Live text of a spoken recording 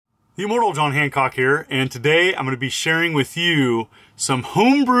The Immortal John Hancock here, and today I'm going to be sharing with you some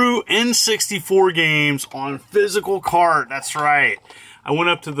homebrew N64 games on physical cart. That's right. I went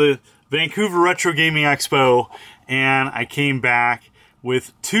up to the Vancouver Retro Gaming Expo and I came back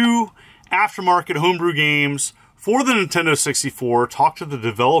with two aftermarket homebrew games for the Nintendo 64. Talked to the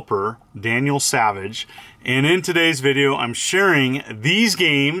developer, Daniel Savage, and in today's video I'm sharing these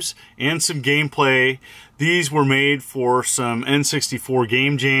games and some gameplay. These were made for some N64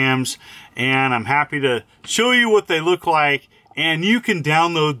 game jams, and I'm happy to show you what they look like, and you can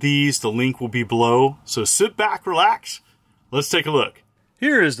download these. The link will be below, so sit back, relax, let's take a look.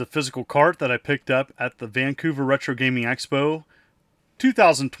 Here is the physical cart that I picked up at the Vancouver Retro Gaming Expo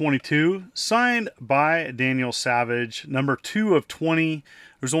 2022, signed by Daniel Savage, number 2 of 20.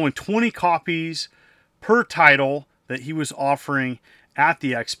 There's only 20 copies per title that he was offering at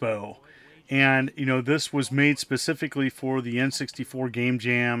the expo. And, you know, this was made specifically for the N64 Game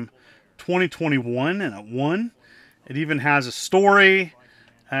Jam 2021, and it won. It even has a story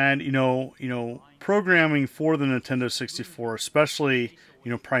and, you know, programming for the Nintendo 64, especially,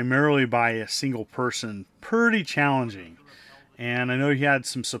 you know, primarily by a single person, pretty challenging. And I know he had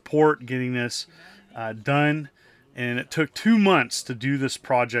some support getting this done, and it took 2 months to do this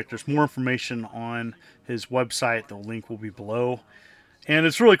project. There's more information on his website. The link will be below. And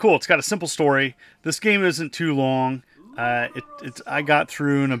it's really cool. It's got a simple story. This game isn't too long. I got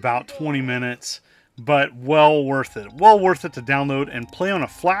through in about 20 minutes, but well worth it. Well worth it to download and play on a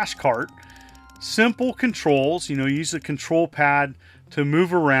flash cart. Simple controls. You know, use the control pad to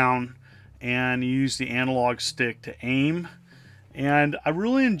move around, and use the analog stick to aim. And I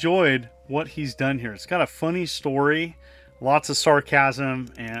really enjoyed what he's done here. It's got a funny story, lots of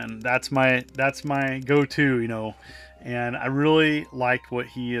sarcasm, and that's my go-to, you know. And I really liked what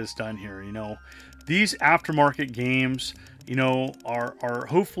he has done here. You know, these aftermarket games, you know, are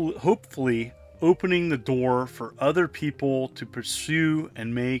hopefully opening the door for other people to pursue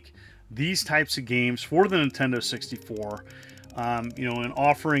and make these types of games for the Nintendo 64. You know, and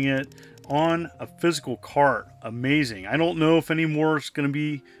offering it on a physical cart. Amazing. I don't know if any more is going to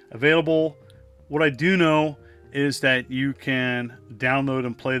be available. What I do know is that you can download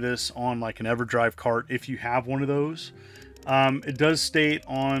and play this on like an EverDrive cart if you have one of those. It does state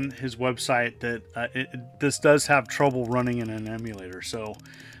on his website that this does have trouble running in an emulator. So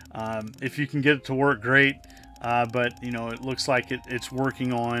if you can get it to work, great. But you know, it looks like it's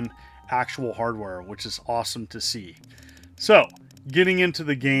working on actual hardware, which is awesome to see. So getting into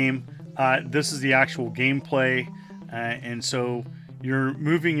the game, this is the actual gameplay, and so you're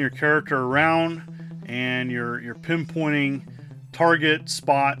moving your character around and you're pinpointing target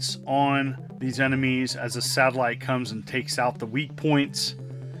spots on these enemies as a satellite comes and takes out the weak points.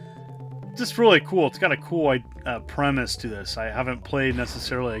 Just really cool. It's got a cool premise to this. I haven't played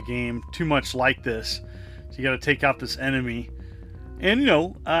necessarily a game too much like this. So you got to take out this enemy. And, you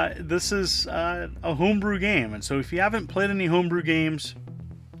know, this is a homebrew game. And so if you haven't played any homebrew games,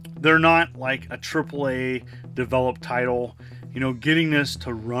 they're not like a AAA developed title. You know, getting this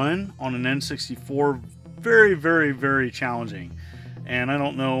to run on an N64, very, very, very challenging. And I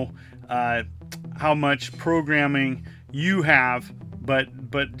don't know how much programming you have, but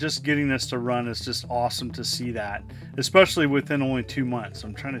just getting this to run is just awesome to see that, especially within only 2 months.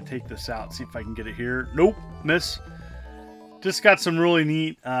 I'm trying to take this out, see if I can get it here. Nope, miss. Just got some really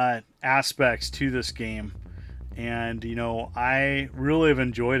neat aspects to this game. And, you know, I really have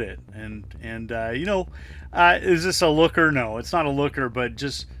enjoyed it. And you know, is this a looker? No, it's not a looker, but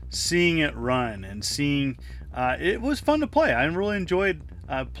just seeing it run and seeing, it was fun to play. I really enjoyed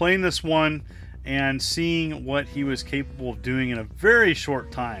playing this one and seeing what he was capable of doing in a very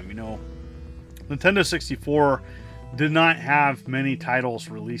short time. You know, Nintendo 64 did not have many titles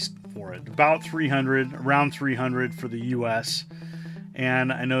released for it. About 300, around 300 for the US.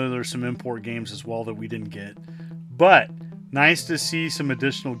 And I know there's some import games as well that we didn't get. But nice to see some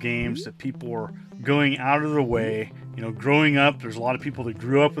additional games that people are going out of the way. You know, growing up, there's a lot of people that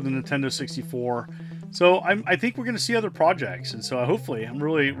grew up with the Nintendo 64. So I think we're going to see other projects. And so hopefully, I'm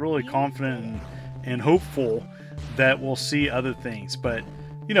really, really confident and hopeful that we'll see other things. But,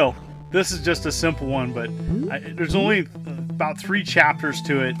 you know, this is just a simple one. But there's only about 3 chapters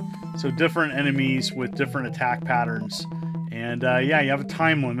to it. So different enemies with different attack patterns. And yeah, you have a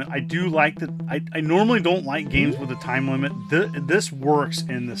time limit. I do like that. I normally don't like games with a time limit. This works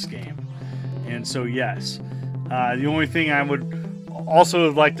in this game. And so yes, the only thing I would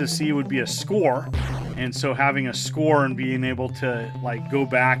also like to see would be a score. And so having a score and being able to like go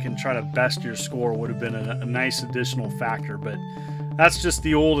back and try to best your score would have been a nice additional factor. But that's just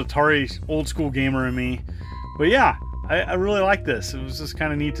the old Atari old school gamer in me. But yeah, I really like this. It was just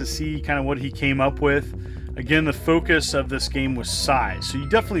kind of neat to see kind of what he came up with. Again, the focus of this game was size, so you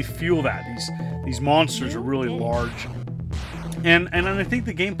definitely feel that these monsters are really large, and I think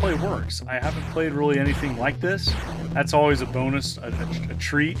the gameplay works. I haven't played really anything like this. That's always a bonus, a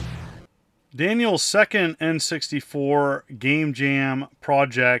treat. Daniel's second N64 Game Jam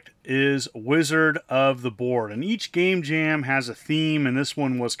project is Wizard of the Board, and each Game Jam has a theme, and this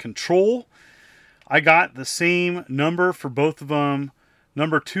one was Control. I got the same number for both of them,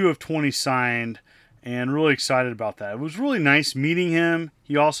 number 2 of 20 signed, and really excited about that. It was really nice meeting him.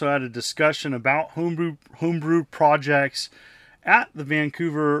 He also had a discussion about homebrew projects at the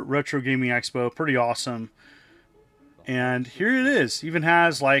Vancouver Retro Gaming Expo. Pretty awesome. And here it is. Even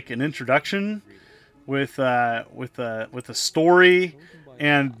has like an introduction with a story,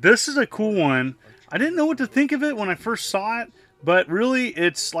 and this is a cool one. I didn't know what to think of it when I first saw it, but really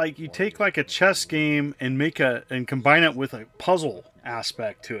it's like you take like a chess game and combine it with a puzzle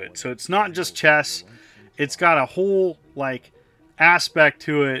aspect to it. So it's not just chess. It's got a whole like aspect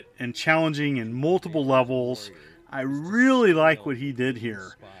to it and challenging in multiple levels. I really like what he did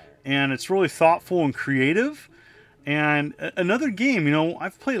here, and it's really thoughtful and creative. And another game, you know,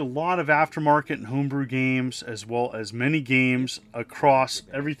 I've played a lot of aftermarket and homebrew games, as well as many games across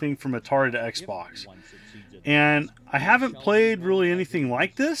everything from Atari to Xbox. And I haven't played really anything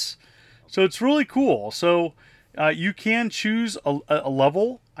like this, so it's really cool. So you can choose a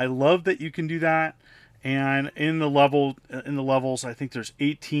level. I love that you can do that. And in the levels, I think there's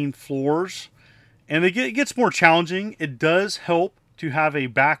 18 floors, and it gets more challenging. It does help to have a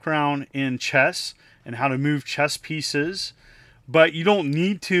background in chess and how to move chess pieces, but you don't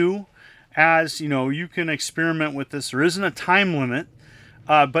need to. As you know, you can experiment with this. There isn't a time limit,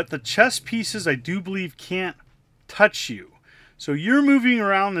 but the chess pieces, I do believe, can't touch you. So you're moving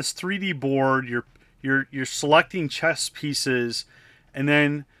around this 3D board, you're selecting chess pieces, and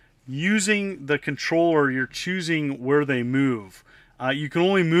then using the controller, you're choosing where they move. You can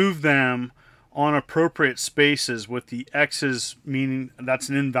only move them on appropriate spaces, with the X's meaning that's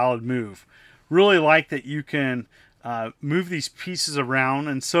an invalid move. Really like that you can move these pieces around,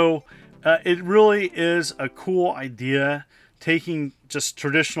 and so it really is a cool idea, taking just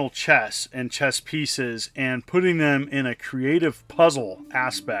traditional chess and chess pieces and putting them in a creative puzzle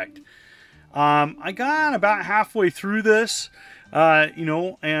aspect. I got about halfway through this, you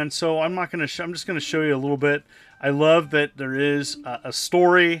know, and so I'm just gonna show you a little bit. I love that there is a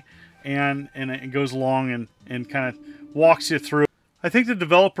story, and it goes along and kind of walks you through. I think the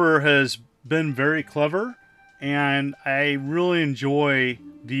developer has been very clever, and I really enjoy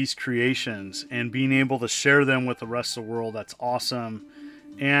these creations and being able to share them with the rest of the world. That's awesome,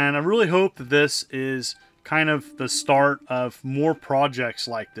 and I really hope that this is kind of the start of more projects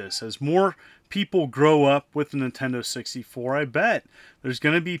like this. As more people grow up with the Nintendo 64, I bet there's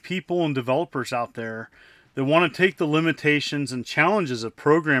going to be people and developers out there that want to take the limitations and challenges of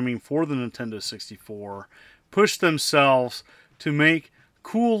programming for the Nintendo 64, push themselves to make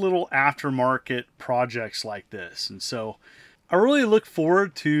cool little aftermarket projects like this. And so I really look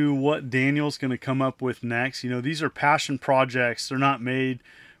forward to what Daniel's going to come up with next. You know, these are passion projects. They're not made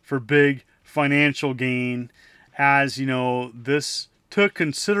for big financial gain. As you know, this took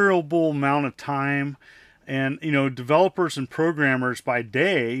considerable amount of time, and you know, developers and programmers by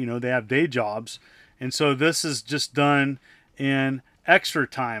day, you know, they have day jobs, and so this is just done in extra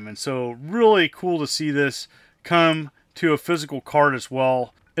time. And so really cool to see this come to a physical card as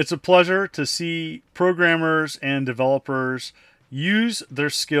well. It's a pleasure to see programmers and developers use their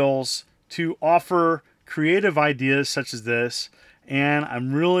skills to offer creative ideas such as this, and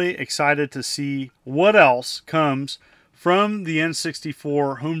I'm really excited to see what else comes from the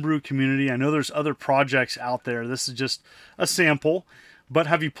N64 homebrew community. I know there's other projects out there. This is just a sample, but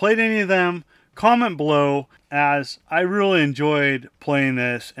have you played any of them? Comment below, as I really enjoyed playing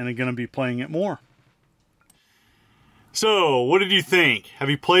this and I'm going to be playing it more. So, what did you think? Have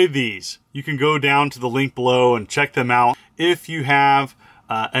you played these? You can go down to the link below and check them out. If you have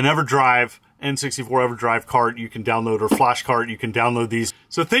an EverDrive, N64 EverDrive cart, you can download, or flash cart, you can download these.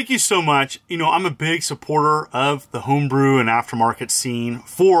 So thank you so much. You know, I'm a big supporter of the homebrew and aftermarket scene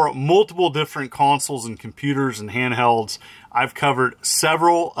for multiple different consoles and computers and handhelds. I've covered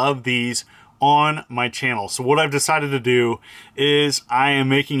several of these on my channel. So what I've decided to do is I am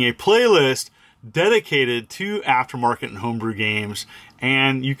making a playlist dedicated to aftermarket and homebrew games,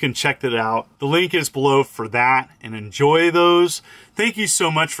 and you can check that out. The link is below for that, and enjoy those. Thank you so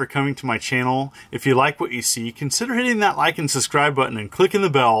much for coming to my channel. If you like what you see, consider hitting that like and subscribe button and clicking the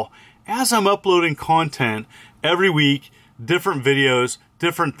bell, as I'm uploading content every week, different videos,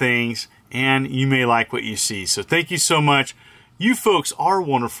 different things, and you may like what you see. So thank you so much. You folks are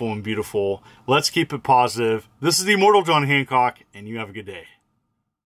wonderful and beautiful. Let's keep it positive. This is the Immortal John Hancock, and you have a good day.